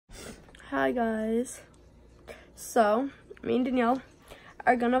Hi guys. So, me and Danielle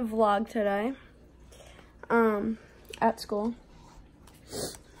are gonna vlog today at school.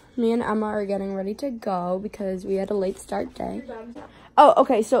 Me and Emma are getting ready to go because we had a late start day. Oh,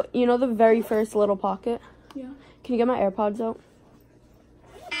 okay, so you know the very first little pocket? Yeah. Can you get my AirPods out?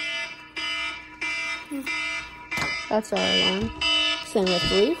 That's our alarm. Same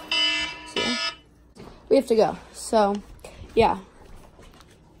with leave. So yeah. We have to go. So yeah.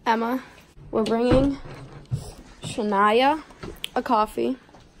 Emma, we're bringing Shania a coffee.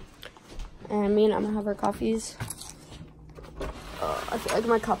 And me and Emma have our coffees. I feel like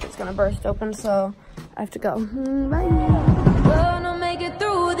my cup is gonna burst open, so I have to go. Bye. Gonna make it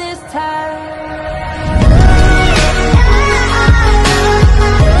through this time.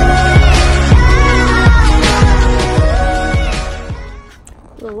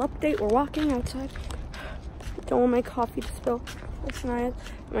 Little update, we're walking outside. Don't want my coffee to spill. Shania,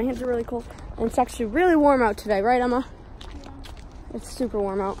 my hands are really cold. And it's actually really warm out today, right, Emma? It's super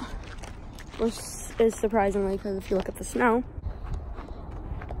warm out. Which is surprisingly, because if you look at the snow.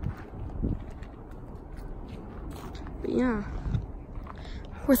 But yeah,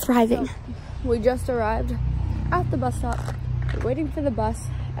 we're thriving. We just arrived at the bus stop. We're waiting for the bus.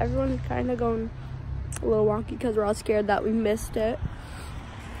 Everyone's kind of going a little wonky because we're all scared that we missed it.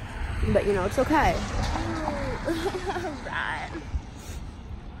 But you know, it's okay. Rat.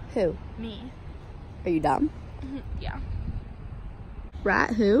 Who? Me. Are you dumb? Yeah.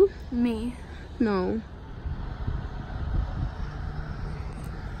 Rat who? Me. No.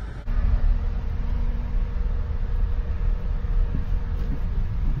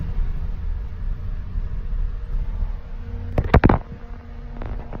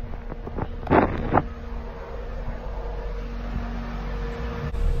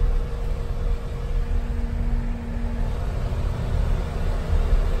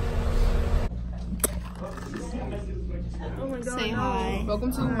 Say hi.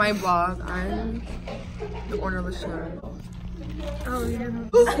 Welcome to my vlog. I'm the owner of the show. Oh, yeah.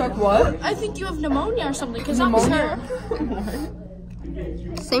 Like what? I think you have pneumonia or something, because that was her.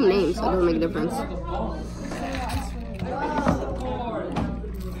 Same name, so it doesn't make a difference.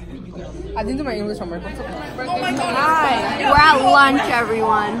 I didn't do my English homework. What's up? Oh my god. Hi. We're at lunch,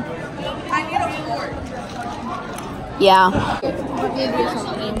 everyone. I need a fork. Yeah.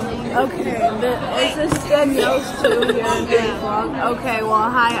 Okay, is this Danielle's too here in the vlog? Okay, well,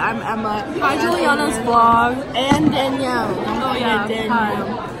 hi, I'm Emma. Hi, Juliana's vlog. And Danielle. Oh, yeah, Danielle.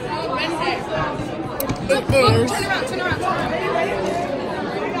 It is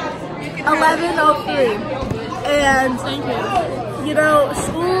 11:03. And, you know,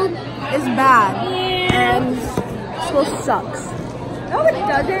 school is bad. And school sucks. No, it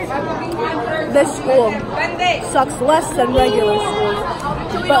doesn't. This school sucks less than regular school.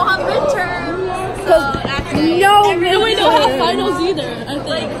 We don't have midterms. Because no midterms. We don't have finals either, I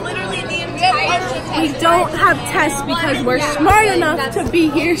think. Literally the entire We don't have tests because we're smart enough to be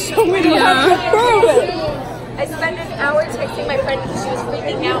here, so we don't have to prove it. I spent an hour texting my friend because she was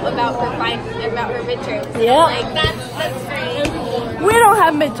freaking out about her midterms. Yeah. Like, that's great. We don't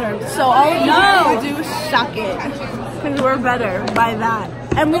have midterms, so all you have to do is suck it. Because we're better by that.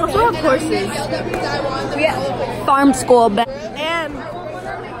 And we also have courses. Yeah. Farm school. And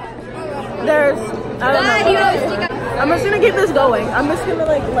there's, I don't know. I'm just gonna keep this going. I'm just gonna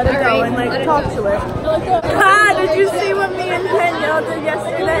like let it go and like talk to it. Ah, did you see what me and Danielle did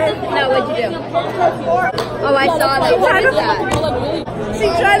yesterday? No, what'd you do? Oh, I saw that. What is that? She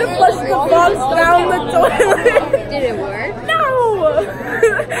tried to flush the box down the toilet. Did it work? No!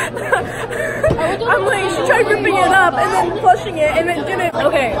 I'm like, she tried ripping it up and then flushing it and it didn't.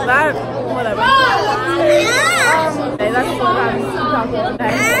 Okay, that, whatever. Okay, that's what I'm talking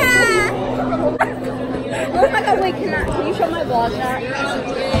today. Oh my god, wait, can you show my vlog chat?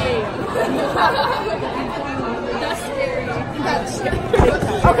 That's scary.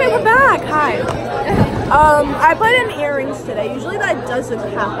 Okay, we're back. Hi. I put in earrings today. Usually that doesn't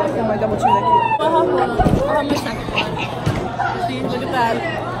happen. Oh my god, what's your See, look at that.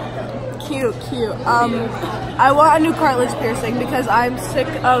 Cute, cute. I want a new cartilage piercing because I'm sick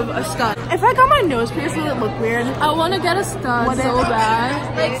of a stud. If I got my nose pierced, would it look weird? I want to get a stud so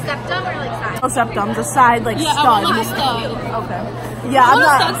bad. Like septum or like side? No septum, the side like Yeah, stud. I want a stud. Okay. Yeah, I'm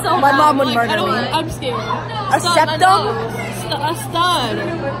not. So my mom would like, murder I don't, me. I'm scared. A septum? A stud.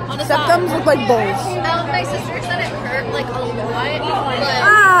 On the Septums side. look like bowls. My sister said it hurt like a lot, but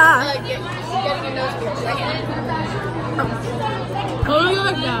Ah! getting a nose piercing. Oh, you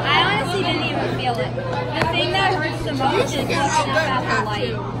like that? I honestly didn't even feel it. The thing that hurts the most is looking at the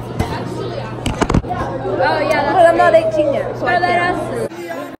light. Oh yeah, But I'm not 18 yet, so I that's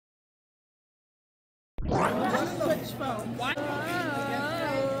can't.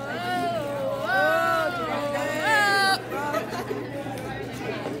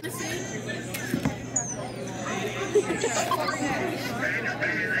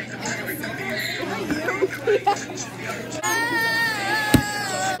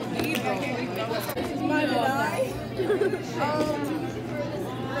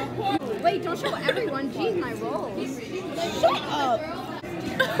 show everyone. Jeez, my rolls. Shut up.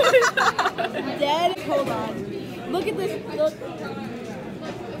 Dead. Hold on. Look at this. Look.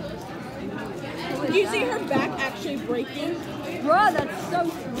 Do you see her back actually breaking? Bruh, that's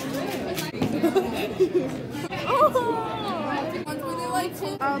so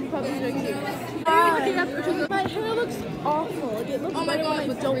Puppies are cute. My hair looks awful. Like, it looks better when I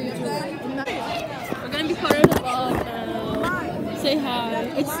don't do it. We're gonna be part of the vlog now. Say hi.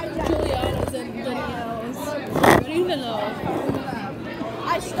 It's Juliana's and Danielle's. What do you even know?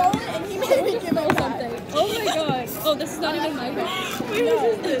 I stole it and he made me give it something. Oh my god. Oh, this is not even my vlog. Wait, whose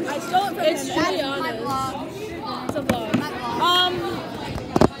is this? I stole it from It's him. Juliana's. It's a vlog.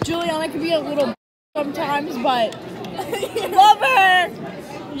 Juliana can be a little sometimes, but love her.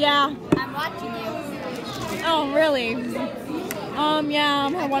 Yeah. I'm watching you. Oh, really? Yeah,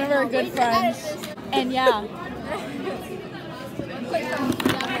 I'm one of her good friends. And yeah.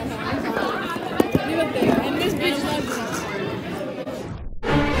 And this bitch loves us.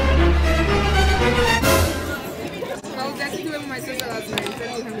 I was actually doing with my sister last night.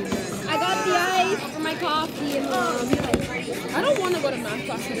 I got the ice for my coffee and I don't want to go to math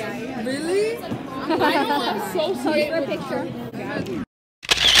class today. Really? I'm so sorry for a picture.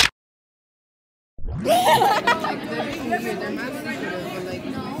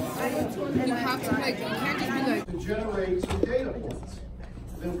 You have to like, you can't just be like. To generate some data points.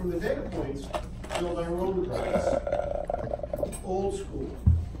 Then from the data points, build our own graphs. Old school,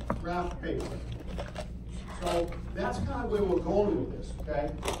 graph paper. So that's kind of where we're going with this,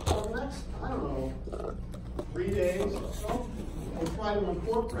 okay? So the next, I don't know, 3 days or so, we'll try to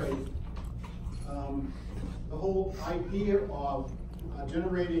incorporate the whole idea of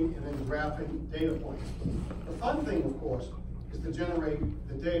generating and then graphing data points. The fun thing, of course, is to generate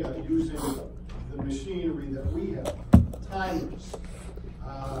the data using the machinery that we have. Timers,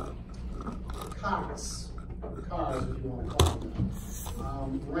 cars, if you want to call them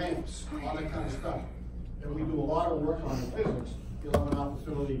that, ramps, all that kind of stuff. And we do a lot of work on in physics. You'll have an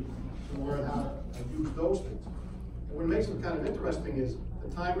opportunity to learn how to use those things. And what makes them kind of interesting is the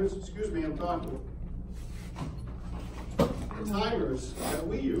timers, excuse me, I'm talking. The timers that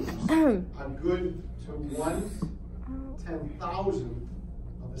we use are good to 1/10,000th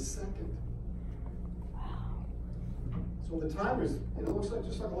of a second. So the timers, it looks like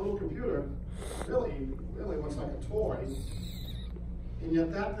just like a little computer, really looks like a toy. And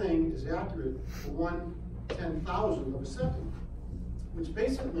yet that thing is accurate for 1/10,000th of a second, which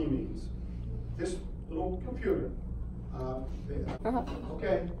basically means this little computer.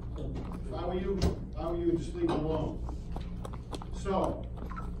 Okay, if I were you, just leave it alone. So,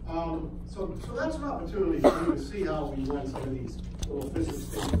 so that's an opportunity for you to see how we run some of these little physics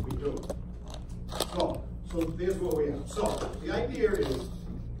things we do. So there's what we have. So the idea is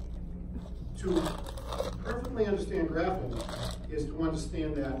to perfectly understand graphing is to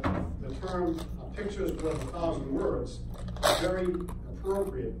understand that the term pictures worth 1,000 words is very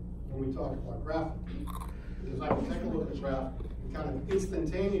appropriate when we talk about graphing. Because I can take a look at a graph and kind of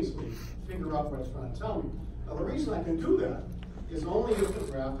instantaneously figure out what it's trying to tell me. Now the reason I can do that is only if the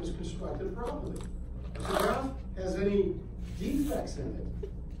graph is constructed properly. If the graph has any defects in it,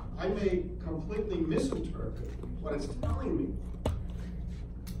 I may completely misinterpret what it's telling me.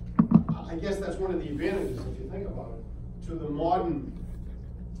 I guess that's one of the advantages, if you think about it, to the modern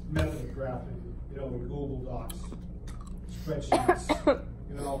method of graphing, you know, in Google Docs, spreadsheets,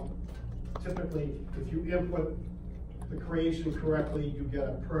 you know, typically if you input the creation correctly, you get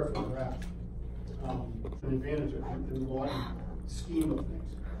a perfect graph. An advantage of the modern scheme of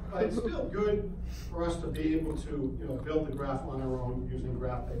things. But it's still good for us to be able to, you know, build the graph on our own using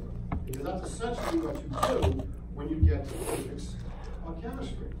graph paper. Because that's essentially what you do when you get to physics or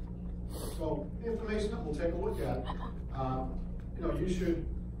chemistry. So the information that we'll take a look at, you know, you should,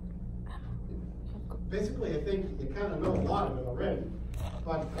 basically I think you kind of know a lot of it already,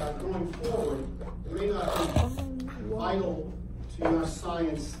 but going forward, it may not be vital to your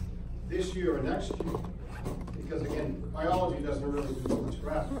science this year or next year, because again, biology doesn't really do too much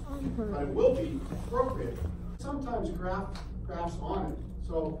graphing, but it will be appropriate. Sometimes graphs on it,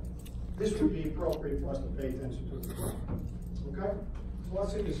 so this would be appropriate for us to pay attention to as well. Okay? So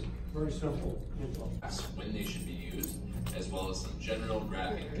let's see this very simple info. When they should be used, as well as some general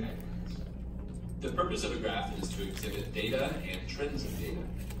graphing guidelines. The purpose of a graph is to exhibit data and trends of data,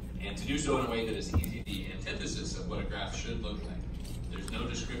 and to do so in a way that is easy. The antithesis of what a graph should look like. There's no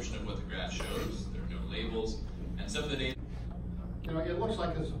description of what the graph shows, there are no labels, and some of the data. You know, it looks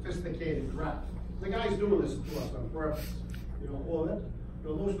like a sophisticated graph. The guy's doing this to us on purpose. You know, well, that, you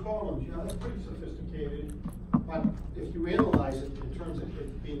know, those columns, yeah, they're pretty sophisticated. But if you analyze it in terms of it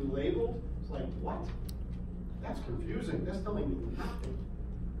being labeled, it's like, what? That's confusing. That's telling me nothing.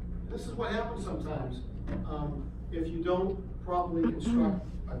 This is what happens sometimes if you don't properly construct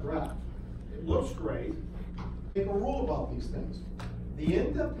a graph. It looks great. Make a rule about these things. The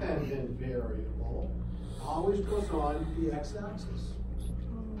independent variable always goes on the x-axis.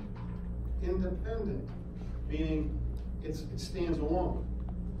 Independent, meaning it stands alone.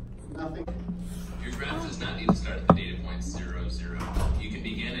 Nothing. Your graph does not need to start at the data point 0, 0. You can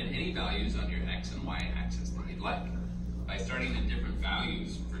begin at any values on your x and y axis that you'd like. By starting at different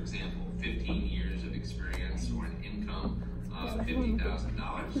values, for example, 15 years of experience or an income of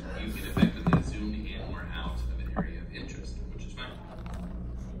 $50,000, you can effectively zoom in or out of an area of interest, which is fine.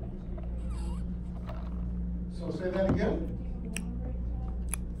 So say that again.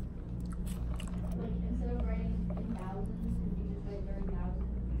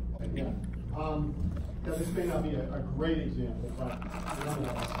 Yeah. Now this may not be a great example, but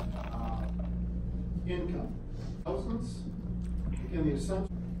income. Thousands in the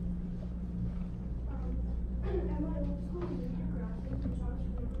assumption.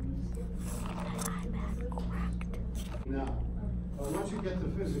 Now, once you get to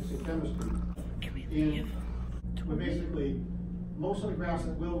physics and chemistry, basically most of the graphs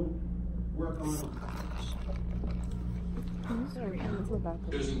that we'll work on.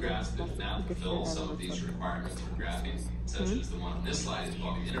 Chosen graphs that do not fulfill some of these requirements for graphing, such as the one on this slide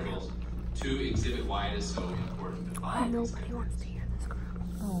involving intervals, to exhibit why it is so important to find. Nobody wants to hear this.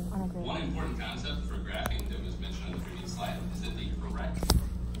 One important concept for graphing that was mentioned on the previous slide is that the correct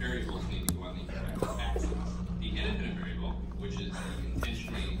variables need to go on the correct axis. The independent variable, which is the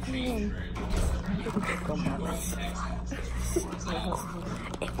intentionally changed variable, should go on the x-axis horizontal.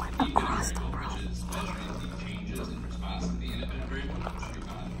 The dependent variable, which is measuring the changes in response to the independent variable, should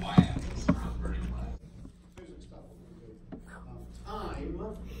go on the y-axis or the vertical axis. Physics stuff we're going to do.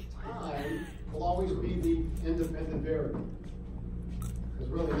 Time will always be the independent variable. Because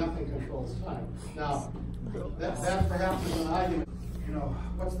really nothing controls time. Now, that perhaps is an argument. You know,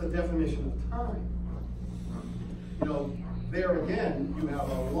 what's the definition of time? You know, there again, you have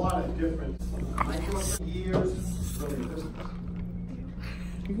a lot of different years, really distance.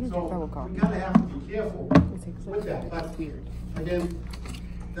 So we kind of have to be careful with that. But again,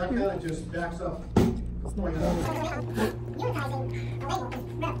 that kind of just backs up.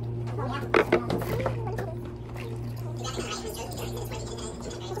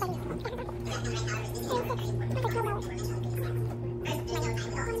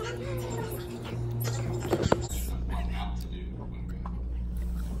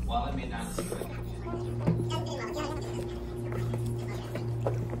 While it may not seem like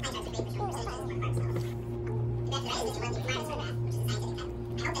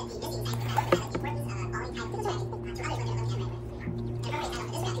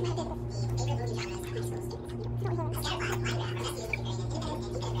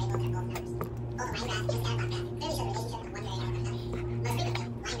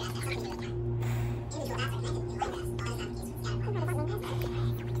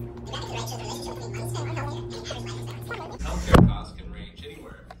healthcare costs can range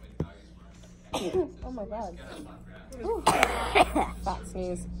anywhere when values were. Oh my god. Fat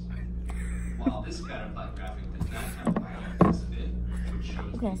sneeze. While this scatterplot graphic does not have a line participant, which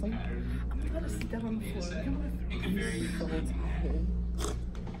shows the pattern that occurs in the data set, it can vary easily.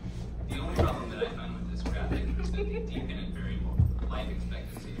 The only problem that I found with this graphic is that the dependent variable, life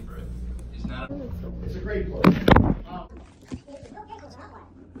expectancy of birth, is not a... It's a great place.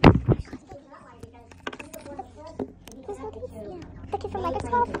 Picture from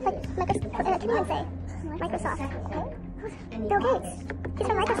Microsoft? Microsoft. Bill Gates. He's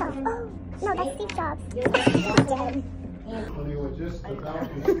from Microsoft. Oh, no, that's Steve Jobs. When they were just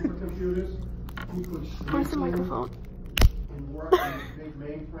developing supercomputers, you could Where's the microphone? and work on big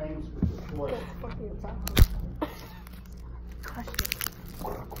mainframes with the toys.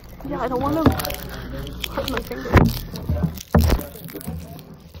 Yeah, I don't want to hurt my finger.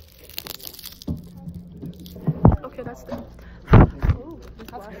 Okay, that's it.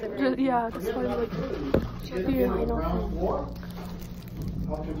 Yeah, that's why I'm like here. Ground floor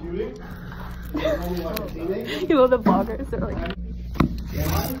of computing. Only like a teenager. You know the bloggers, they're like,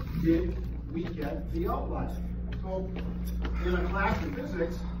 Why did we get the outlier? So in a class in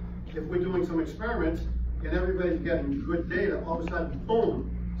physics, if we're doing some experiments and everybody's getting good data, all of a sudden, boom,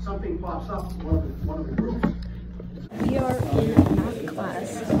 something pops up in one of the groups. We are in math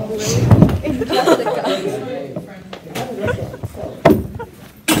class. In Jessica.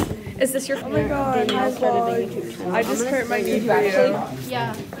 is this your Oh my god, my vlog. I just hurt my knee for you.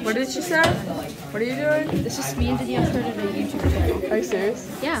 Yeah. What did she say? What are you doing? This is me and Danielle started a YouTube channel. Are you serious?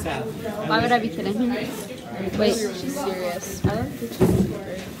 Yeah. Why would I be kidding? Wait. She's serious. I don't think she's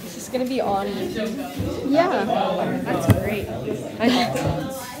serious. This is gonna be on YouTube. Yeah. That's great.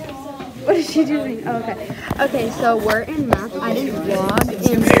 What is she doing? Oh, okay. Okay, so we're in math. I didn't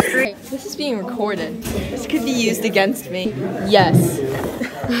vlog in history. This is being recorded. This could be used against me. Yes.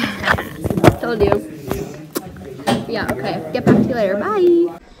 Told you. Yeah, okay. Get back to you later.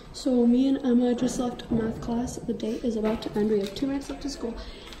 Bye. So me and Emma just left math class. The day is about to end. We have 2 minutes left of school.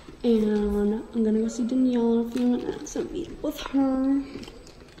 And I'm gonna go see Danielle in a few minutes and meet with her.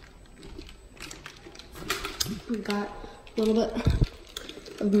 We got a little bit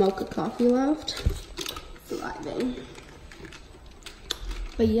of mocha coffee left. Thriving.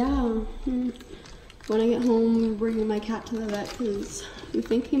 But yeah, when I get home, we're bringing my cat to the vet because we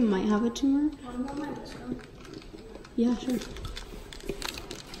think he might have a tumor. Yeah, sure.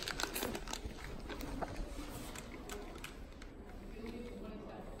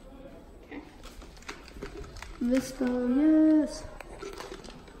 Visco, yes.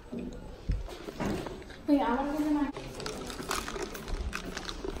 Wait, I want to get my.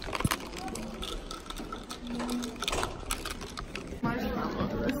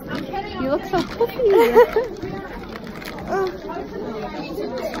 You look so fluffy.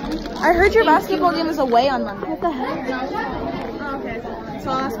 I heard your basketball game is away on Monday. What the heck? Oh, okay.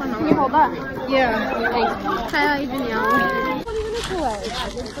 So I'll ask my mom. Can you hold that? Yeah. Thanks. Hi, Danielle. 20 minutes away.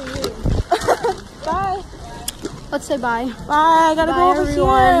 Bye. Let's say bye. Bye. I gotta Bye, go over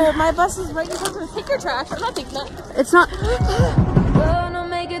everyone. here. My bus is right in front of the sticker track. I'm not taking that. It's not.